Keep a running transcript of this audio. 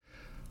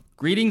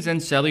Greetings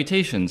and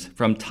salutations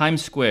from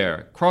Times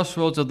Square,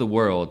 crossroads of the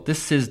world.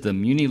 This is the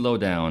Muni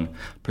Lowdown,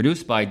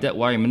 produced by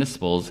Debtwire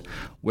Municipals,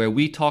 where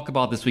we talk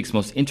about this week's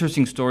most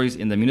interesting stories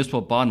in the municipal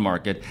bond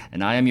market,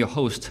 and I am your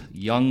host,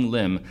 Young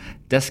Lim,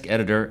 desk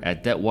editor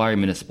at Debtwire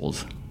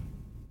Municipals.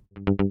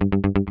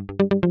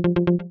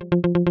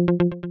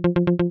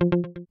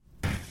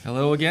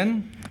 Hello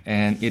again,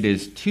 and it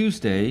is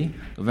Tuesday,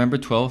 November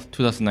 12th,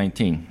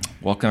 2019.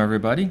 Welcome,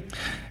 everybody.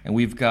 And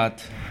we've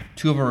got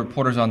two of our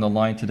reporters on the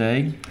line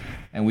today,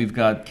 and we've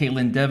got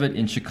Caitlin Devitt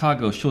in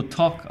Chicago. She'll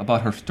talk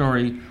about her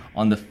story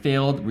on the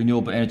failed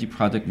renewable energy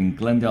project in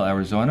Glendale,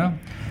 Arizona,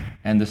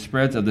 and the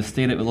spreads of the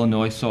state of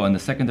Illinois saw in the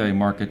secondary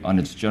market on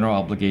its general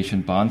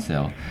obligation bond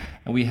sale.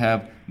 And we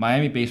have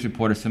Miami-based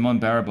reporter Simone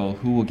Baribeau,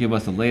 who will give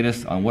us the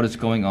latest on what is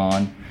going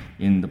on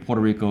in the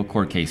Puerto Rico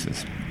court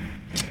cases.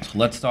 So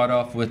let's start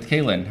off with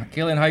Caitlin.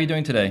 Caitlin, how are you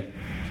doing today?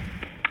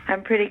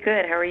 I'm pretty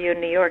good. How are you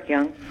in New York,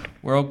 Young?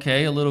 We're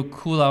okay. A little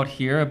cool out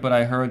here, but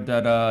I heard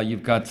that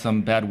you've got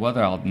some bad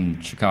weather out in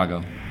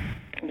Chicago.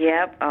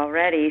 Yep,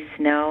 already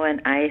snow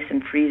and ice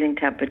and freezing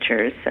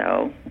temperatures,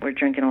 so we're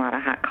drinking a lot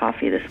of hot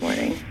coffee this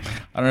morning.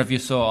 I don't know if you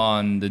saw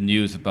on the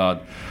news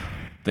about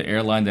the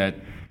airline that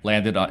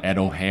landed at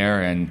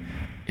O'Hare and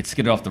it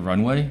skidded off the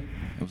runway.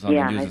 It was on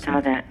the news. Yeah, I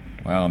saw that.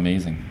 Wow,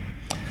 amazing.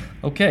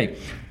 Okay,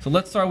 so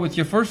let's start with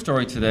your first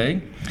story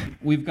today.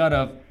 We've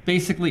got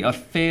basically a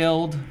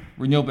failed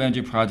renewable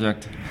energy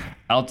project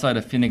outside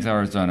of Phoenix,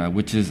 Arizona,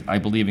 which is, I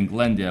believe, in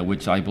Glendale,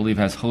 which I believe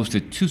has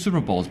hosted 2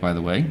 Super Bowls, by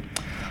the way.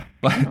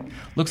 But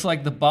looks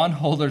like the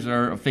bondholders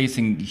are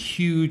facing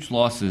huge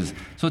losses.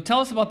 So tell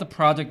us about the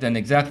project and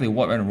exactly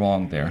what went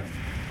wrong there.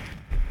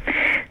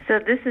 So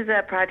this is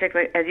a project,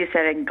 as you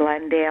said, in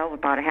Glendale,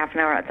 about a half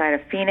an hour outside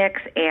of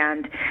Phoenix,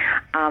 and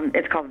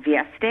it's called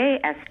Vieste,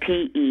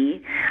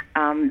 S-P-E.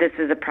 This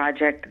is a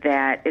project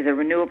that is a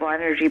renewable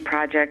energy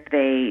project.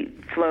 They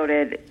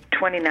floated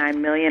 $29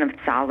 million of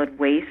solid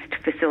waste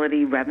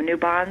facility revenue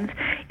bonds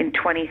in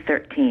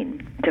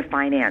 2013 to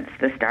finance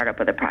the startup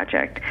of the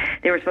project.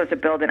 They were supposed to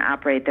build and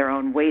operate their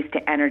own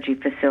waste-to-energy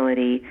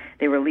facility.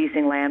 They were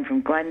leasing land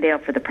from Glendale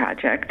for the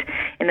project,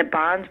 and the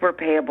bonds were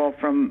payable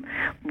from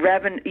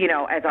revenue,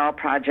 as all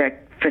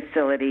project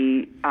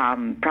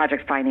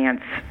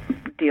finance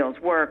deals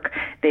work.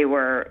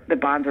 The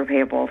bonds were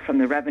payable from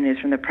the revenues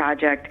from the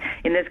project.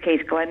 In this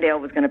case, Glendale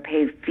was going to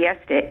pay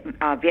Vieste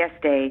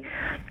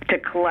to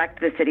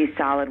collect the city's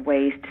solid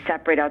waste,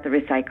 separate out the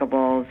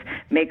recyclables,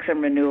 make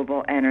some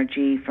renewable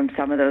energy from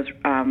some of those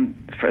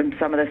from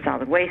some of the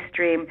solid waste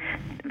stream.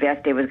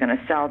 Vieste was going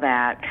to sell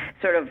that,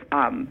 sort of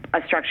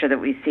a structure that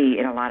we see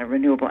in a lot of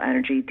renewable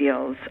energy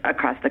deals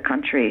across the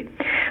country.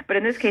 But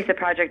in this case, the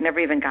project never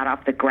even got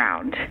off the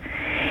ground.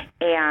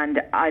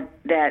 And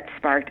that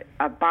sparked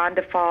a bond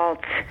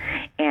default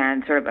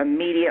and sort of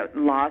immediate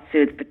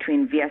lawsuits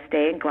between Vieste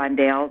and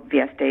Glendale.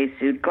 Vieste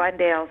sued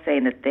Glendale,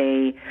 saying that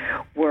they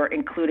were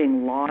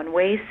including lawn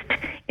waste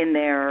in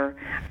their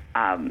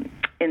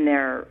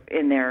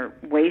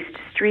waste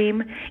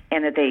stream,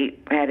 and that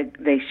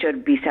they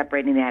should be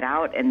separating that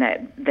out, and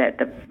that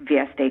the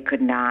Vieste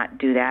could not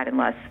do that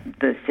unless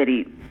the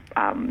city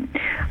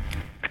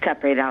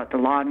separated out the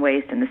lawn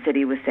waste, and the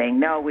city was saying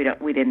no, we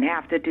didn't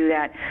have to do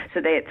that. So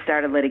they had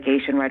started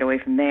litigation right away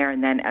from there,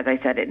 and then, as I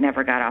said, it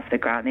never got off the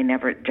ground. They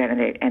never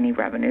generated any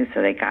revenue,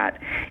 so they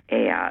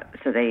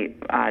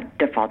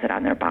defaulted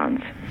on their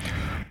bonds.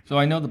 So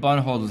I know the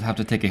bondholders have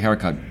to take a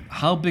haircut.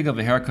 How big of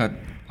a haircut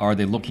are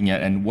they looking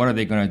at, and what are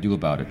they going to do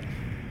about it?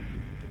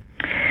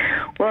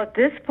 Well, at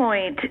this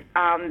point,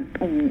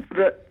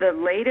 the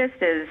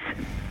latest is,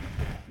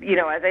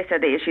 as I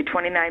said, they issued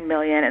 $29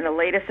 million, and the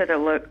latest that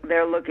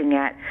they're looking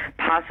at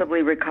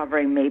possibly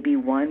recovering maybe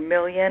 $1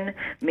 million,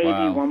 maybe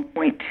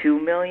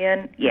 $1.2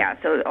 million. Yeah,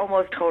 so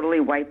almost totally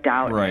wiped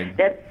out. Right.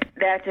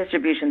 That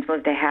distribution is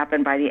supposed to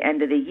happen by the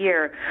end of the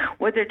year.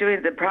 What they're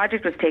doing, the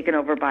project was taken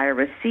over by a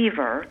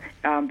receiver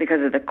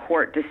because of the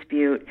court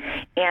dispute,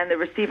 and the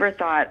receiver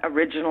thought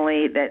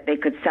originally that they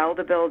could sell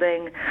the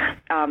building.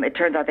 It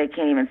turns out they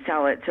can't even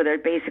sell it, so they're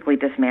basically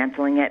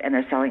dismantling it, and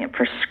they're selling it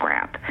for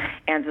scrap.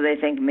 And so they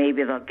think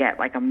maybe they'll get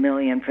like $1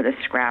 million for the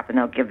scrap, and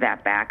they'll give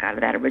that back out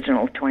of that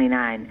original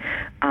 $29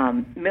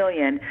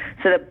 million.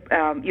 So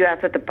you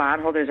asked what the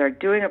bondholders are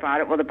doing about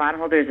it. Well, the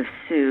bondholders have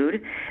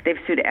sued. They've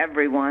sued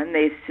everyone.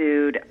 They sued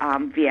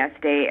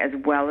Vieste as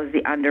well as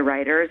the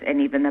underwriters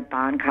and even the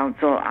bond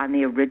counsel on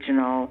the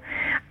original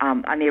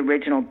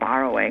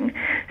borrowing.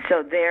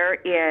 So they're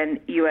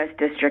in U.S.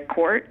 District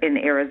Court in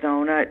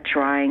Arizona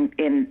trying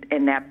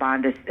in that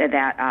bond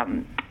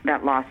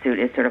that lawsuit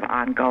is sort of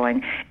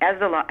ongoing, as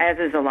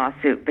is the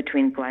lawsuit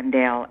between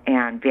Glendale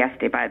and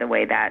Vieste. By the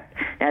way,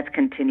 that's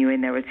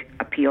continuing. There was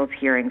appeals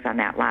hearings on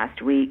that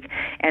last week,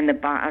 and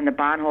on the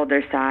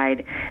bondholder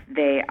side,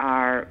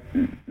 they're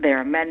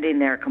amending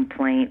their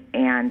complaint,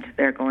 and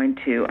they're going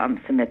to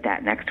submit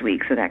that next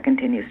week. So that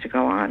continues to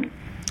go on.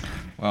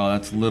 Wow,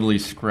 that's literally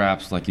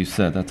scraps, like you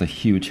said. That's a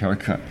huge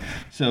haircut.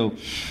 So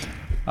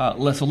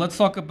let's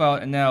talk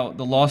about now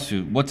the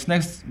lawsuit. What's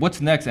next?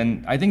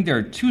 And I think there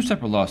are 2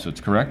 separate lawsuits,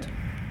 correct?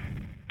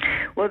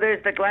 Well,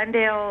 there's the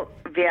Glendale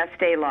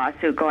Vieste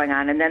lawsuit going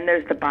on, and then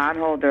there's the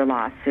bondholder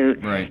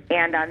lawsuit. Right.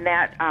 And on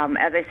that,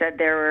 as I said,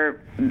 the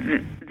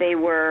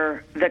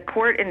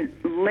court in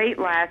late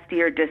last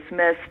year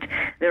dismissed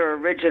their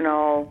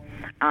original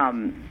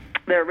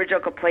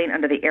complaint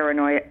under the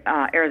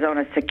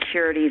Arizona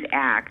Securities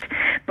Act,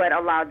 but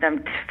allowed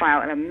them to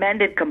file an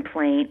amended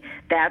complaint.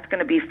 That's going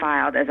to be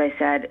filed, as I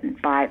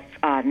said, by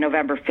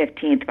November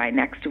 15th, by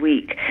next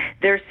week.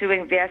 They're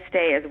suing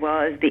Vieste as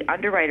well as the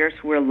underwriters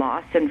who were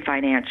Lawson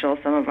Financial.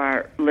 Some of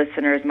our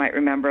listeners might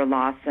remember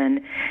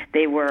Lawson.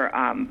 They were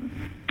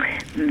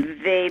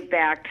they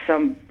backed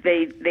some.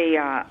 They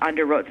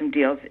underwrote some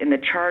deals in the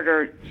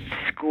charter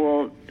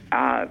school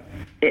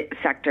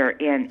sector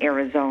in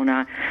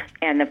Arizona,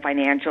 and the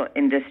Financial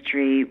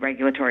Industry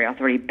Regulatory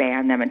Authority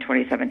banned them in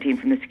 2017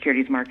 from the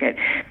securities market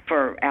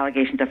for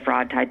allegations of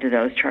fraud tied to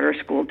those charter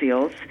school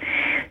deals.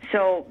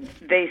 So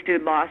they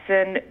sued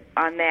Lawson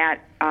on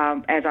that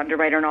as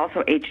underwriter, and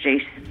also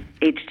H.J.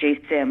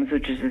 Sims,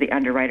 which is the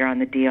underwriter on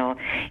the deal.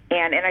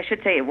 And I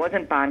should say it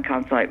wasn't bond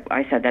counsel.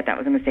 I said that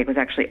was a mistake. It was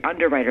actually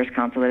underwriters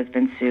counsel that has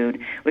been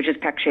sued, which is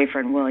Peck, Schaefer,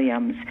 and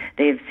Williams.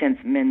 They have since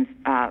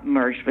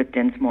merged with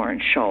Dinsmore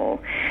and Scholl.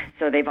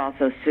 So they've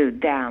also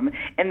sued them.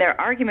 And their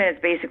argument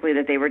is basically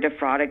that they were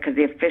defrauded because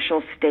the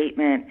official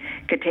statement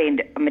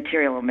contained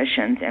material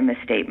omissions and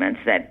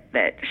misstatements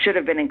that should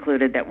have been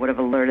included that would have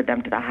alerted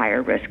them to the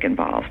higher risk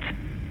involved.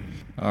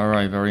 All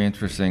right, very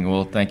interesting.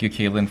 Well, thank you,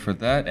 Caitlin, for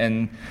that.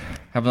 And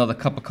have another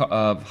cup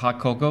of hot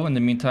cocoa. In the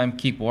meantime,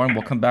 keep warm.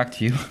 We'll come back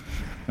to you.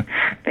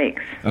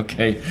 Thanks.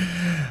 Okay.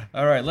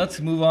 All right,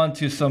 let's move on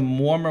to some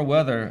warmer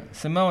weather.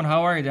 Simone,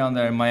 how are you down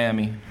there in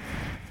Miami?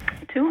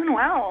 Doing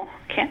well.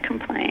 Can't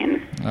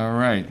complain. All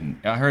right.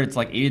 I heard it's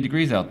like 80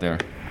 degrees out there.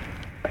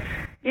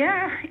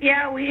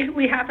 Yeah,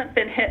 we haven't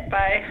been hit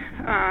by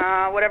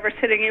whatever's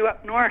hitting you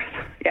up north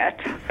yet.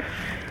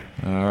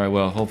 All right,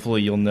 well,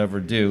 hopefully you'll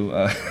never do.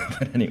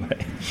 But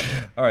anyway.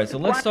 All right, so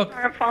let's talk.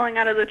 Aren't falling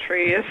out of the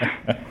trees.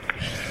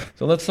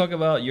 So let's talk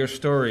about your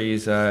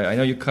stories. I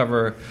know you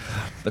cover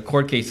the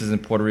court cases in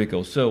Puerto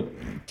Rico. So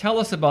tell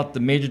us about the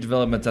major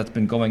developments that's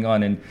been going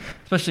on, and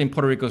especially in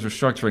Puerto Rico's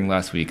restructuring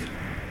last week.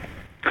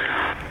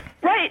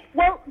 Right.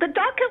 Well, the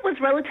docket was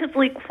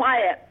relatively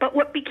quiet, but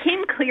what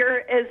became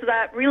clear is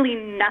that really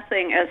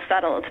nothing is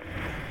settled.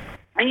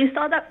 And you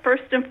saw that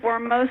first and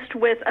foremost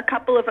with a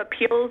couple of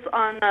appeals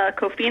on the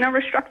COFINA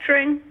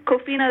restructuring.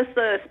 COFINA is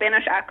the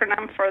Spanish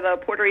acronym for the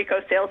Puerto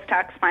Rico Sales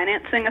Tax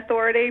Financing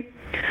Authority.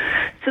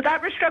 So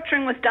that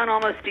restructuring was done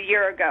almost a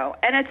year ago,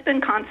 and it's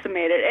been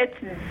consummated. It's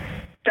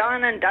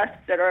done and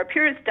dusted, or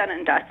appears done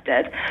and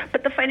dusted.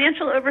 But the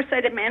Financial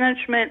Oversight and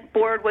Management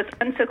Board was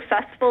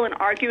unsuccessful in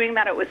arguing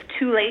that it was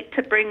too late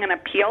to bring an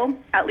appeal,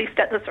 at least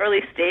at this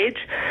early stage.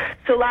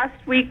 So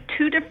last week,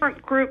 2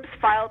 different groups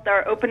filed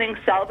their opening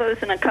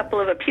salvos in a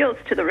couple of appeals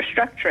to the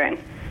restructuring.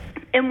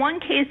 In one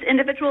case,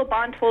 individual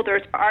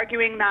bondholders are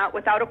arguing that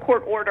without a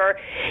court order,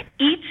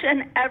 each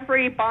and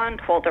every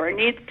bondholder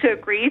needs to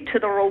agree to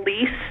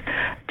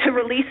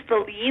release the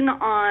lien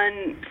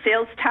on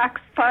sales tax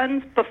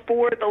funds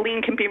before the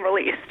lien can be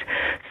released.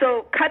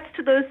 So cuts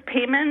to those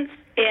payments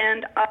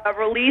and a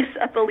release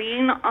of the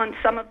lien on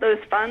some of those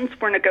funds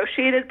were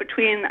negotiated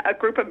between a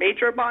group of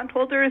major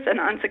bondholders and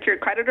Unsecured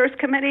Creditors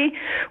Committee,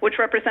 which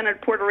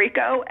represented Puerto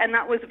Rico, and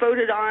that was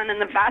voted on, and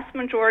the vast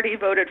majority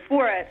voted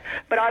for it.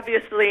 But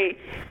obviously,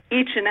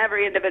 each and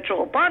every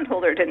individual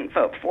bondholder didn't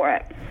vote for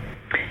it.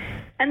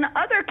 And the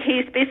other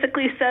case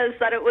basically says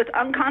that it was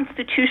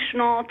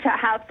unconstitutional to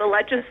have the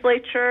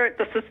legislature,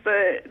 this is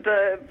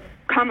the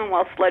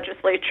Commonwealth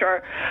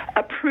legislature,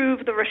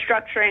 approve the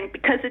restructuring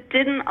because it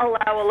didn't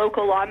allow a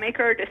local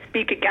lawmaker to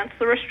speak against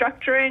the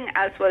restructuring,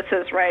 as was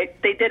his right.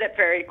 They did it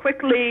very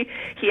quickly.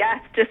 He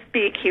asked to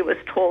speak. He was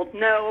told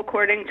no,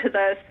 according to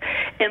this.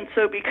 And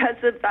so because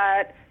of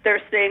that,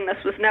 they're saying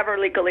this was never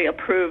legally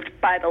approved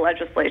by the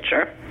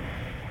legislature.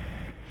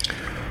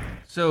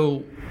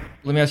 So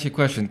let me ask you a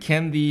question.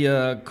 Can the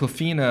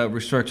COFINA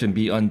restructuring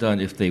be undone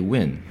if they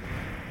win?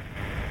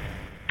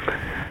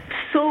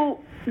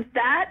 So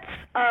that's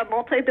a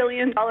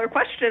multi-billion-dollar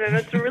question, and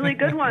it's a really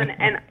good one,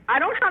 and I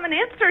don't have an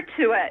answer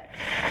to it.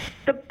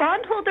 The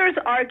bondholders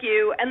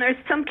argue, and there's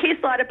some case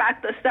law to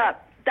back this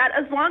up, that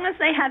as long as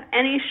they have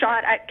any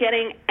shot at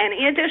getting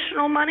any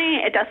additional money,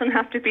 it doesn't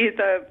have to be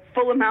the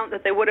full amount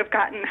that they would have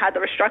gotten had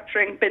the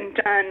restructuring been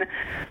done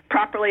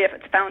properly, if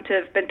it's found to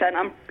have been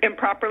done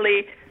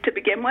improperly to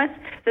begin with,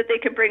 that they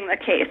can bring the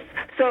case.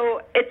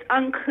 So it's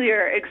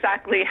unclear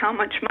exactly how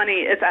much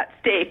money is at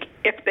stake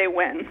if they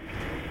win.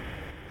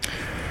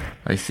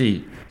 I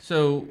see.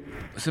 So,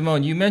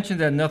 Simone, you mentioned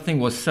that nothing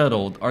was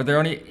settled. Are there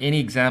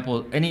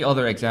any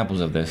other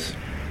examples of this?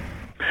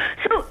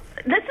 So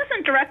this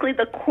isn't directly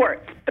the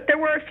courts, but there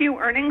were a few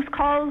earnings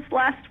calls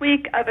last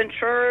week of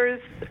insurers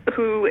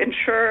who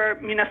insure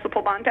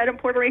municipal bond debt in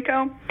Puerto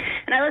Rico.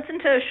 And I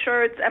listened to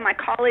Assured's, and my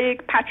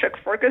colleague Patrick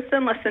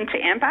Ferguson listened to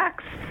Ambax.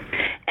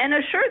 And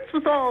Assured's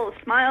was all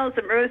smiles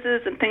and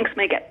roses and things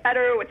may get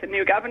better with the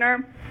new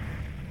governor.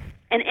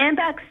 And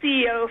AMBAC's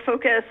CEO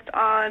focused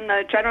on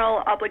the General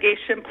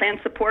Obligation Plan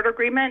Support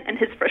Agreement and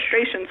his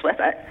frustrations with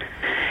it.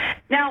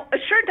 Now,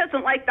 Assured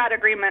doesn't like that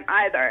agreement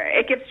either.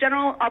 It gives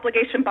general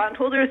obligation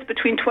bondholders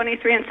between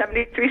 23 and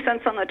 73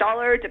 cents on the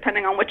dollar,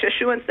 depending on which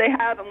issuance they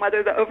have and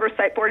whether the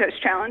oversight board has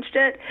challenged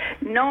it.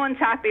 No one's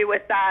happy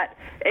with that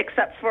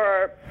except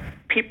for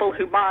people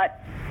who bought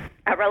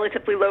at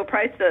relatively low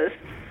prices.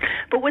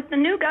 But with the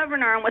new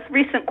governor and with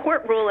recent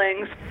court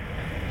rulings,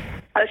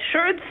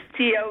 Assured's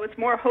CEO is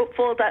more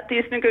hopeful that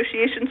these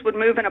negotiations would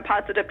move in a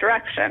positive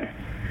direction.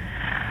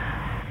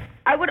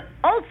 I would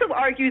also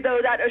argue, though,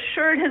 that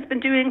Assured has been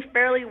doing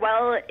fairly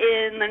well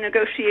in the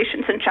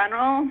negotiations in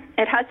general.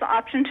 It has the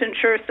option to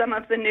insure some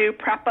of the new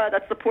PREPA,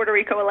 that's the Puerto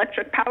Rico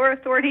Electric Power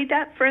Authority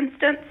debt, for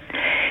instance.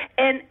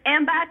 And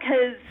AMBAC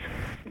has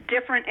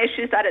different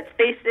issues that it's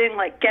facing,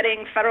 like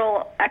getting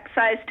federal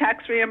excise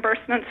tax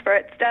reimbursements for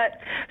its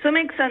debt. So it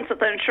makes sense that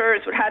the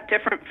insurers would have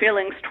different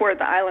feelings toward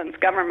the island's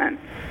government.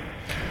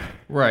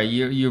 Right.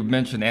 You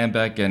mentioned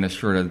AMBAC and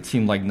Assured. It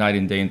seemed like night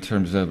and day in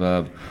terms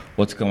of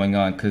what's going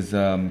on, because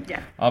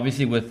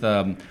obviously with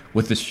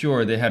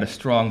Assured, they had a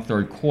strong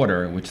third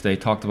quarter, which they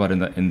talked about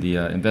in the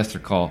investor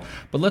call.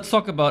 But let's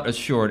talk about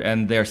Assured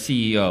and their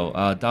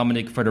CEO,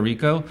 Dominic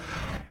Federico.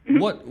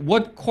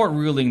 What court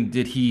ruling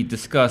did he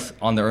discuss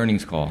on the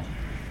earnings call?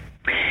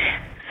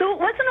 So it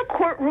wasn't a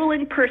court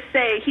ruling per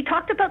se. He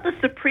talked about the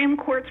Supreme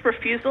Court's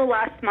refusal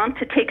last month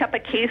to take up a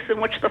case in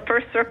which the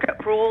First Circuit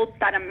ruled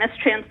that a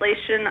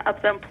mistranslation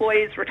of the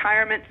employee's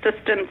retirement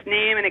system's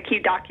name in a key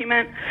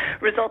document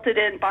resulted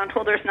in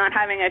bondholders not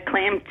having a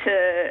claim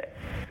to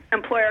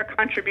employer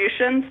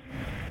contributions.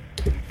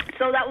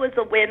 So that was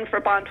a win for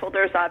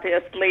bondholders,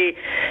 obviously.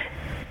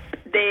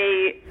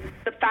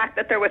 The fact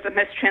that there was a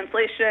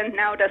mistranslation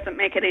now doesn't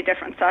make any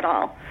difference at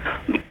all.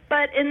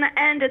 But in the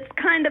end, it's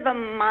kind of a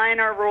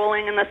minor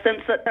ruling in the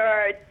sense that there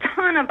are a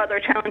ton of other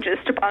challenges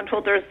to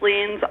bondholders'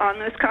 liens on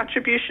those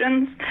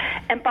contributions,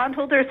 and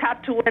bondholders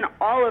have to win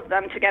all of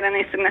them to get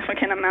any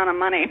significant amount of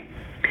money.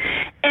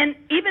 And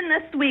even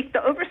this week,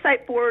 the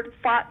Oversight Board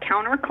fought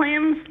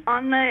counterclaims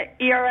on the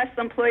ERS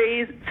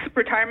employees'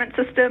 retirement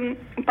system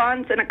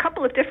bonds in a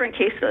couple of different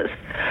cases.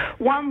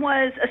 One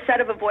was a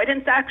set of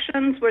avoidance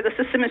actions where the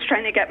system is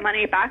trying to get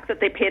money back that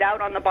they paid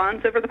out on the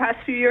bonds over the past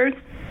few years.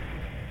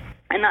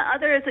 And the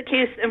other is a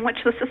case in which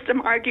the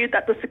system argued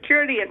that the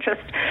security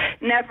interest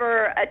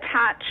never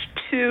attached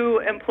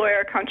to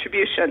employer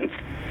contributions.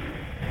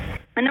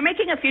 And they're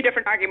making a few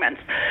different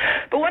arguments.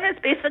 But one is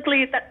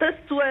basically that this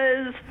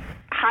was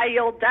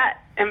high-yield debt.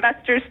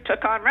 Investors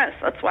took on risk.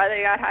 That's why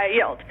they got high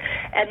yield.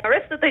 And the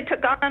risk that they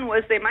took on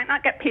was they might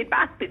not get paid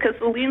back because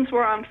the liens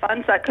were on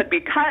funds that could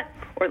be cut,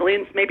 or the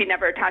liens maybe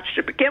never attached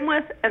to begin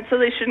with, and so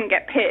they shouldn't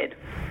get paid.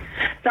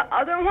 The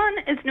other one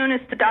is known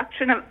as the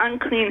doctrine of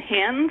unclean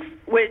hands,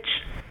 which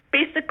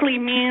basically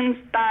means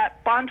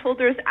that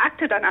bondholders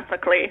acted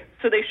unethically,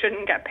 so they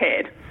shouldn't get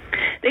paid.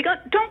 They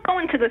don't go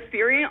into the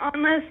theory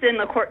on this in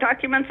the court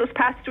documents this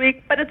past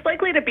week, but it's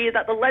likely to be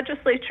that the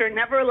legislature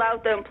never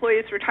allowed the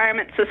employees'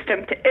 retirement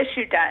system to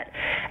issue debt,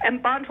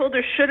 and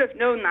bondholders should have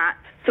known that.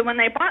 So when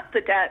they bought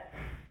the debt,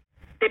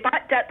 they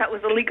bought debt that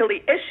was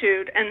illegally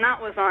issued, and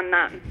that was on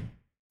them.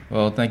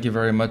 Well, thank you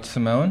very much,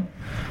 Simone,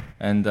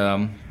 and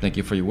thank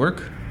you for your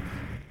work.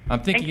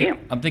 I'm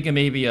thinking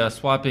maybe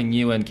swapping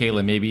you and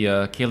Caitlin. Maybe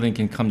Caitlin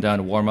can come down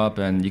to warm up,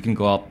 and you can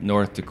go up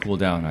north to cool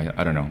down.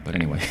 I don't know, but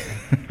anyway.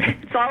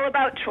 It's all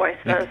about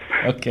choices.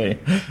 Okay.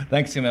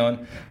 Thanks,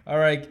 Simone. All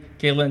right,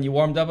 Caitlin, you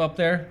warmed up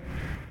there?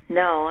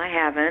 No, I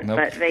haven't, Nope.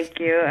 But thank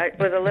you. It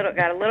was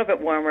got a little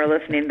bit warmer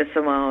listening to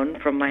Simone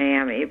from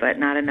Miami, but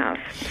not enough.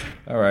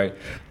 All right.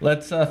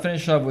 Let's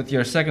finish up with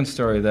your second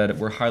story that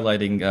we're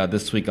highlighting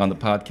this week on the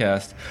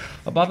podcast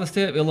about the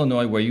state of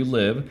Illinois where you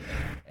live.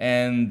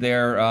 And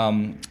their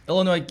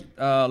Illinois,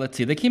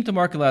 they came to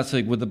market last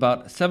week with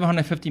about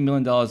 $750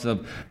 million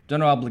of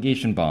general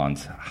obligation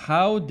bonds.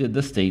 How did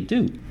the state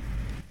do?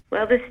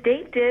 Well, the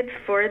state did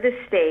for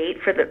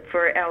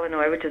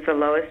Illinois, which is the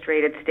lowest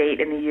rated state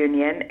in the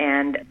union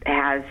and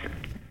has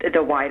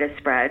the widest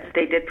spreads.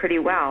 They did pretty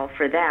well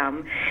for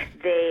them.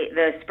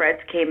 The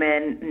spreads came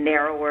in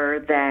narrower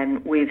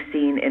than we've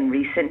seen in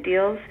recent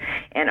deals,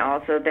 and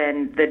also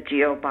then the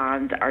GO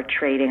bonds are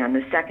trading on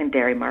the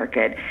secondary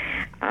market.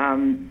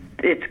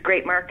 It's a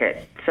great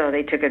market, so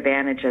they took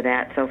advantage of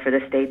that. So for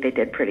the state, they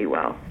did pretty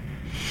well.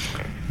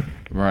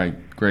 Right,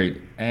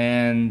 great.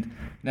 And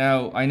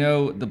now, I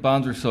know the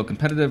bonds were sold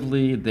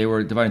competitively. They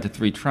were divided into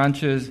 3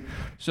 tranches.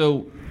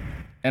 So,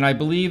 and I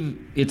believe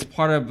it's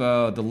part of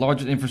the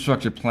largest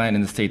infrastructure plan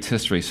in the state's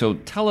history. So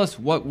tell us,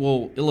 what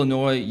will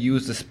Illinois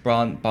use this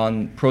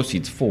bond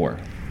proceeds for?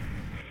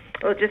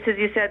 Well, just as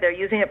you said, they're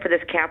using it for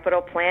this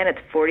capital plan. It's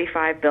a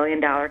 $45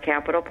 billion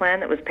capital plan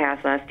that was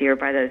passed last year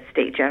by the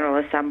State General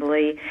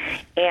Assembly.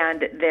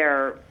 And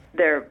they're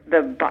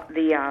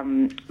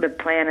the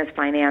plan is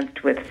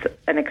financed with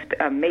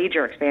a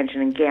major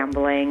expansion in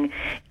gambling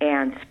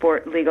and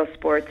legal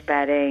sports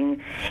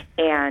betting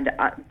and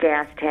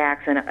gas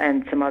tax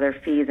and some other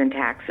fees and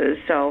taxes.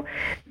 So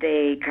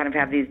they kind of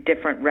have these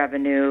different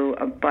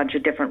a bunch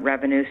of different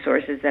revenue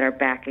sources that are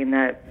backing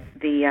the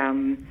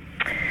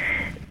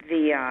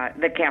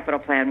capital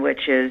plan,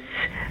 which is,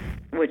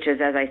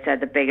 as I said,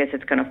 the biggest.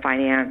 It's going to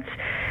finance,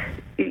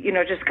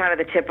 just kind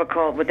of the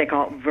typical, what they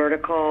call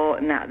vertical,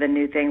 not the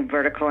new thing,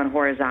 vertical and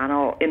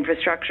horizontal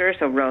infrastructure,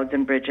 so roads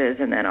and bridges,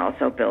 and then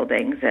also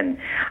buildings and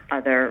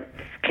other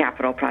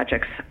capital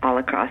projects all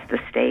across the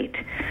state.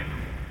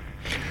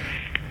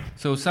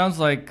 So it sounds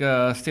like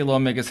state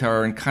lawmakers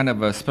are in kind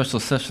of a special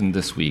session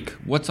this week.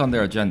 What's on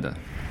their agenda?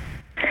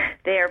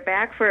 They are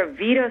back for a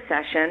veto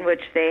session,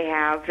 which they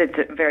have. It's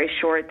very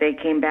short. They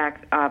came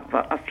back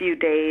a few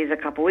days, a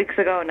couple weeks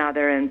ago. Now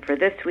they're in for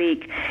this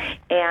week.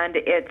 And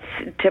it's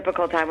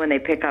typical time when they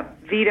pick up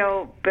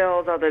veto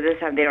bills, although this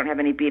time they don't have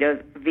any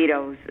vetoes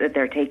that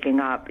they're taking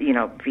up.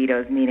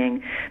 Vetoes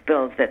meaning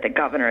bills that the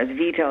governor has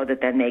vetoed that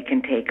then they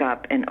can take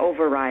up and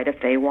override if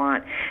they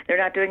want. They're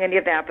not doing any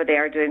of that, but they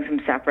are doing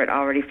some separate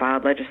already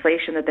filed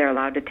legislation that they're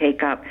allowed to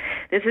take up.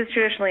 This is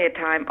traditionally a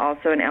time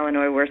also in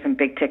Illinois where some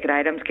big ticket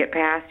items get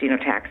passed,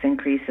 tax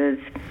increases.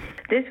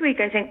 This week,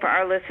 I think for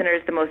our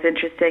listeners, the most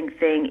interesting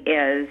thing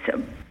is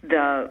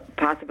the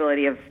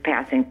possibility of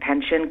passing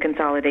pension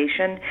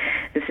consolidation.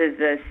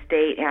 The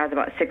state has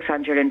about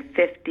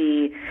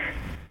 650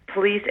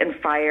 police and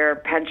fire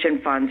pension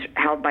funds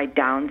held by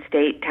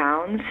downstate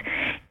towns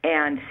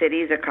and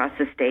cities across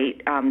the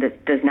state.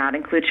 That does not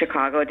include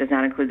Chicago. It does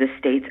not include the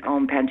state's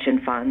own pension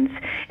funds,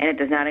 and it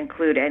does not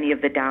include any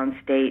of the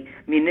downstate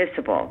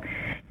municipal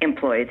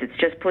employees. It's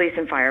just police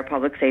and fire,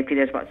 public safety.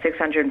 There's about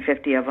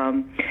 650 of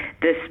them.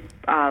 This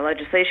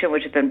legislation,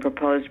 which is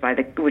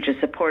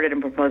supported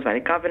and proposed by the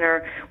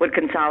governor, would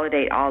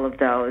consolidate all of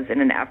those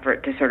in an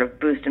effort to sort of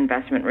boost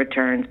investment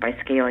returns by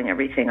scaling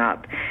everything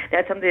up.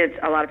 That's something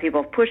that a lot of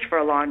people have pushed for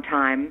a long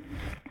time,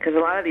 because a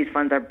lot of these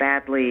funds are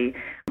badly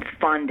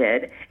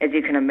funded. As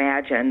you can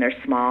imagine, they're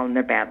small and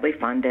they're badly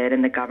funded,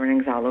 and the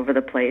governing's all over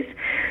the place.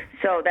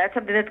 So that's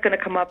something that's going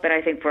to come up, and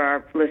I think for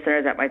our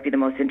listeners, that might be the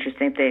most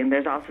interesting thing.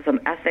 There's also some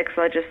ethics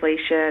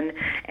legislation,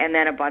 and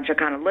then a bunch of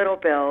kind of little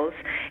bills.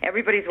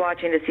 Everybody's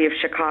watching to see if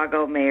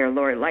Chicago Mayor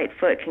Lori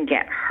Lightfoot can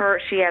get her.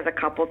 She has a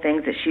couple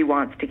things that she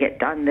wants to get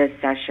done this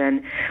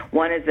session.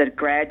 One is the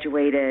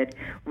graduated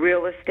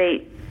real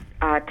estate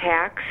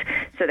tax.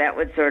 So that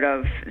would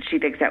she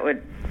thinks that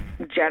would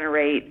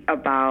generate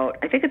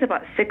about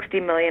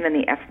 $60 million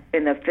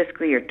in the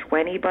fiscal year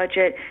 20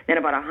 budget, then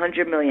about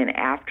 $100 million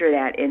after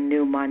that in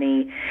new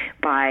money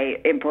by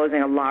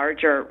imposing a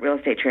larger real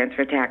estate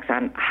transfer tax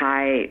on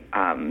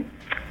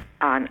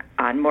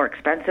on more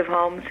expensive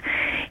homes.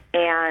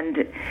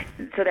 And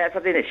so that's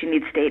something that she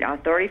needs state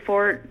authority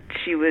for.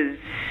 She is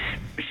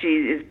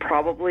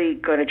probably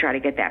going to try to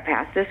get that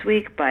passed this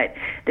week, but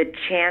the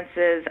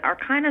chances are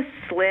kind of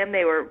slim.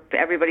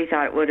 Everybody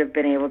thought it would have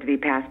been able to be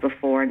passed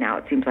before. Now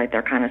it seems like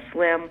they're kind of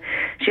slim.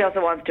 She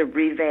also wants to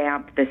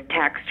revamp this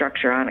tax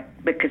structure on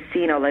the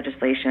casino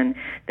legislation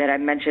that I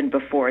mentioned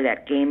before.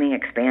 That gaming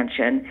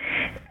expansion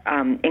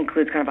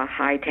includes kind of a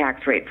high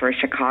tax rate for a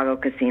Chicago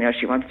casino.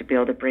 She wants to be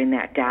able to bring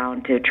that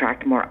down to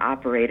attract more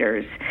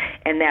operators,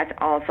 and that's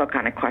also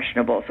kind of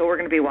questionable. So we're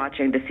going to be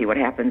watching to see what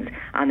happens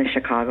on the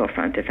Chicago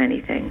front, if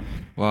anything.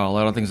 Wow, a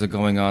lot of things are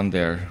going on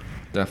there,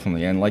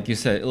 definitely. And like you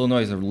said,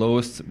 Illinois is the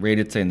lowest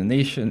rated state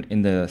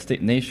in the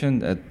state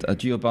nation.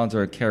 Geo bonds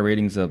are at CARE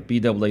ratings of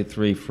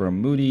Baa3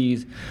 from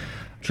Moody's,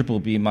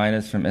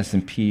 BBB- from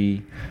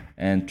S&P,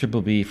 and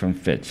BBB from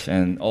Fitch.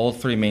 And all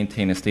three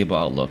maintain a stable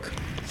outlook.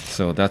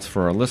 So that's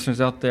for our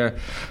listeners out there.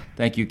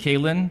 Thank you,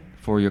 Caitlin,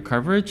 for your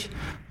coverage.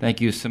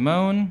 Thank you,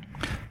 Simone.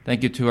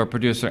 Thank you to our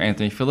producer,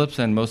 Anthony Phillips,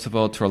 and most of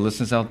all to our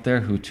listeners out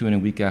there who tune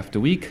in week after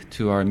week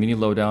to our Muni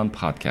Lowdown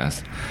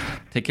podcast.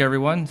 Take care,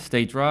 everyone.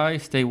 Stay dry,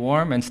 stay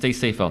warm, and stay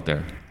safe out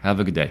there. Have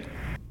a good day.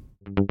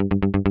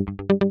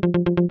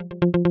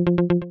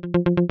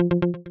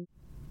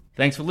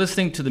 Thanks for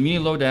listening to the Muni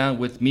Lowdown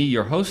with me,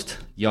 your host,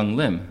 Young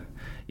Lim.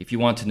 If you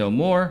want to know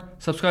more,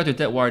 subscribe to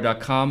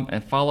debtwire.com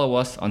and follow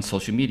us on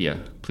social media.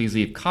 Please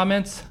leave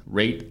comments,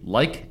 rate,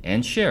 like,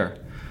 and share.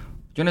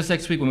 Join us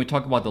next week when we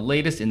talk about the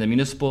latest in the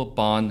municipal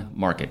bond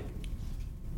market.